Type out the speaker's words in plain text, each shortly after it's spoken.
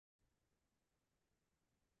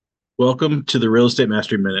Welcome to the Real Estate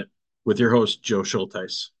Mastery Minute with your host, Joe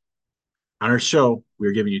Schulteis. On our show, we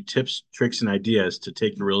are giving you tips, tricks, and ideas to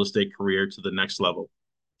take your real estate career to the next level.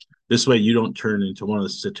 This way, you don't turn into one of the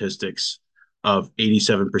statistics of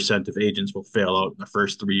 87% of agents will fail out in the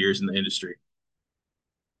first 3 years in the industry.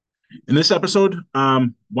 In this episode,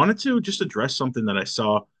 wanted to just address something that I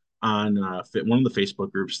saw on one of the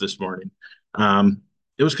Facebook groups this morning.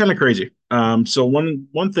 It was kind of crazy. So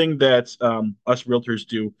one thing that us realtors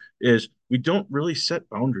do is we don't really set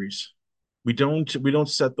boundaries. We don't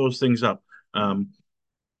set those things up. Um,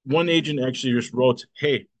 One agent actually just wrote,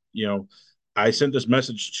 "Hey, I sent this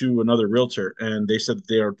message to another realtor, and they said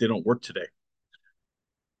they don't work today."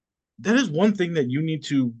 That is one thing that you need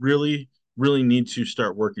to really need to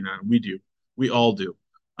start working on. We do. We all do.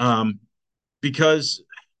 Um, because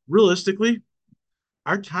realistically,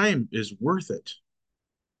 our time is worth it.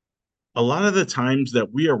 A lot of the times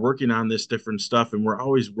that we are working on this different stuff and we're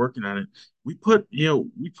always working on it, we put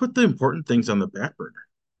the important things on the back burner.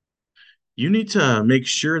 You need to make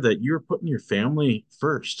sure that you're putting your family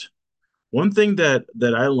first. One thing that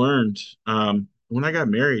I learned when I got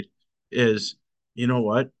married is, you know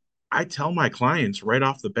what? I tell my clients right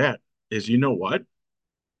off the bat is, you know what?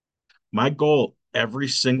 My goal every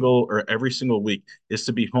single week is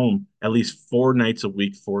to be home at least 4 nights a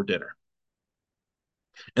week for dinner.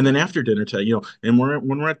 And then after dinner time, and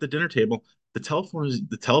when we're at the dinner table, the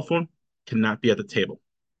telephone cannot be at the table.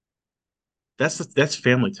 That's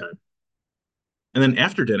family time. And then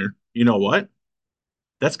after dinner, you know what?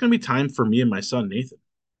 That's going to be time for me and my son Nathan.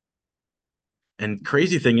 And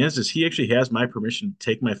crazy thing is he actually has my permission to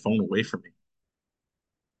take my phone away from me.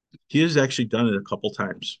 He has actually done it a couple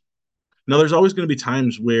times. Now, there's always going to be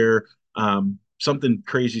times where something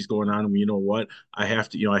crazy is going on, and you know what? I have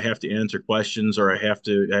to answer questions, or I have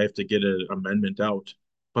to get an amendment out.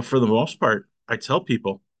 But for the most part, I tell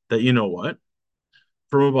people that you know what?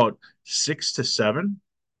 From about 6 to 7,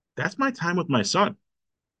 that's my time with my son,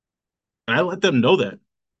 and I let them know that.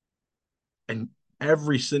 And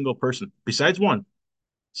every single person, besides one,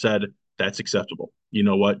 said that's acceptable. You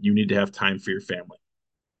know what? You need to have time for your family.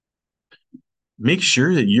 Make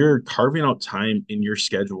sure that you're carving out time in your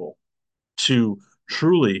schedule to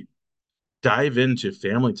truly dive into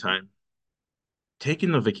family time,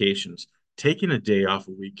 taking the vacations, taking a day off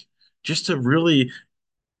a week, just to really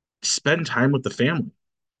spend time with the family.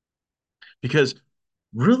 Because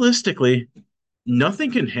realistically,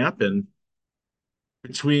 nothing can happen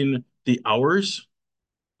between the hours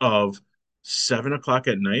of 7 o'clock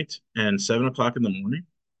at night and 7 o'clock in the morning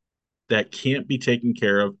that can't be taken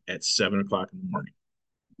care of at 7 o'clock in the morning.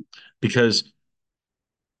 Because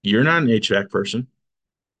you're not an HVAC person.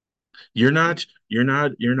 You're not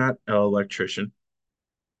an electrician.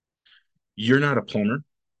 You're not a plumber.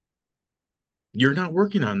 You're not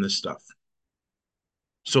working on this stuff.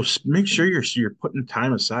 So make sure you're putting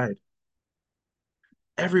time aside.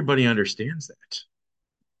 Everybody understands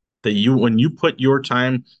that you when you put your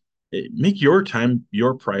time, make your time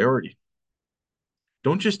your priority.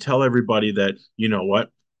 Don't just tell everybody that, you know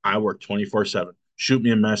what, I work 24/7. Shoot me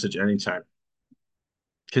a message anytime.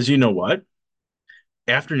 Because you know what?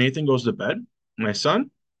 After Nathan goes to bed, my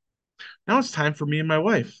son, now it's time for me and my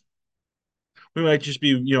wife. We might just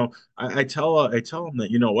be, I tell him that,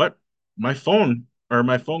 you know what, my phone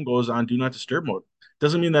goes on do not disturb mode.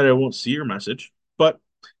 Doesn't mean that I won't see your message, but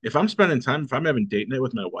if I'm having date night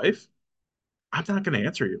with my wife, I'm not going to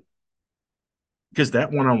answer you because that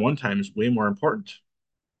one-on-one time is way more important.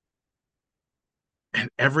 And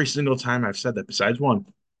every single time I've said that, besides one,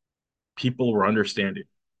 people were understanding.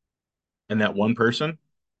 And that one person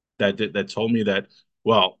that told me that,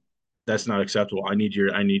 well, that's not acceptable. I need you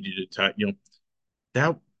to,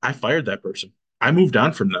 that I fired that person. I moved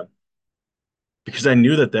on from them because I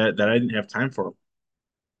knew that I didn't have time for them.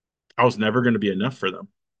 I was never going to be enough for them.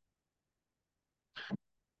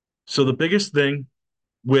 So the biggest thing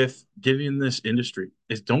with getting in this industry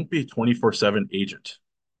is don't be a 24/7 agent.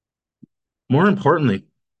 More importantly,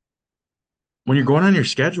 when you're going on your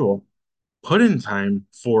schedule, put in time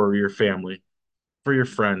for your family, for your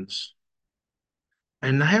friends,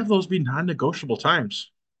 and have those be non-negotiable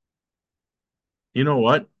times. You know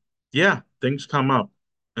what? Yeah, things come up,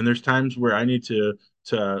 and there's times where I need to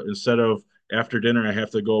instead of after dinner, I have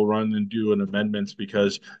to go run and do an amendments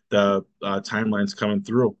because the timeline's coming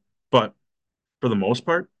through. But for the most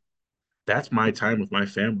part, that's my time with my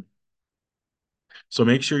family. So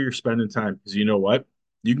make sure you're spending time because you know what?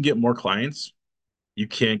 You can get more clients. You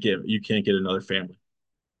can't get another family.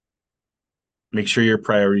 Make sure your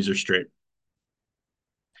priorities are straight.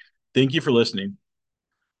 Thank you for listening.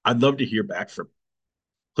 I'd love to hear back from you.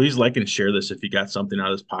 Please like and share this if you got something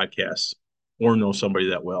out of this podcast or know somebody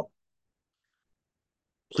that will.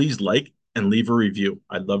 Please like and leave a review.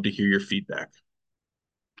 I'd love to hear your feedback.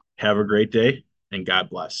 Have a great day and God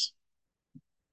bless.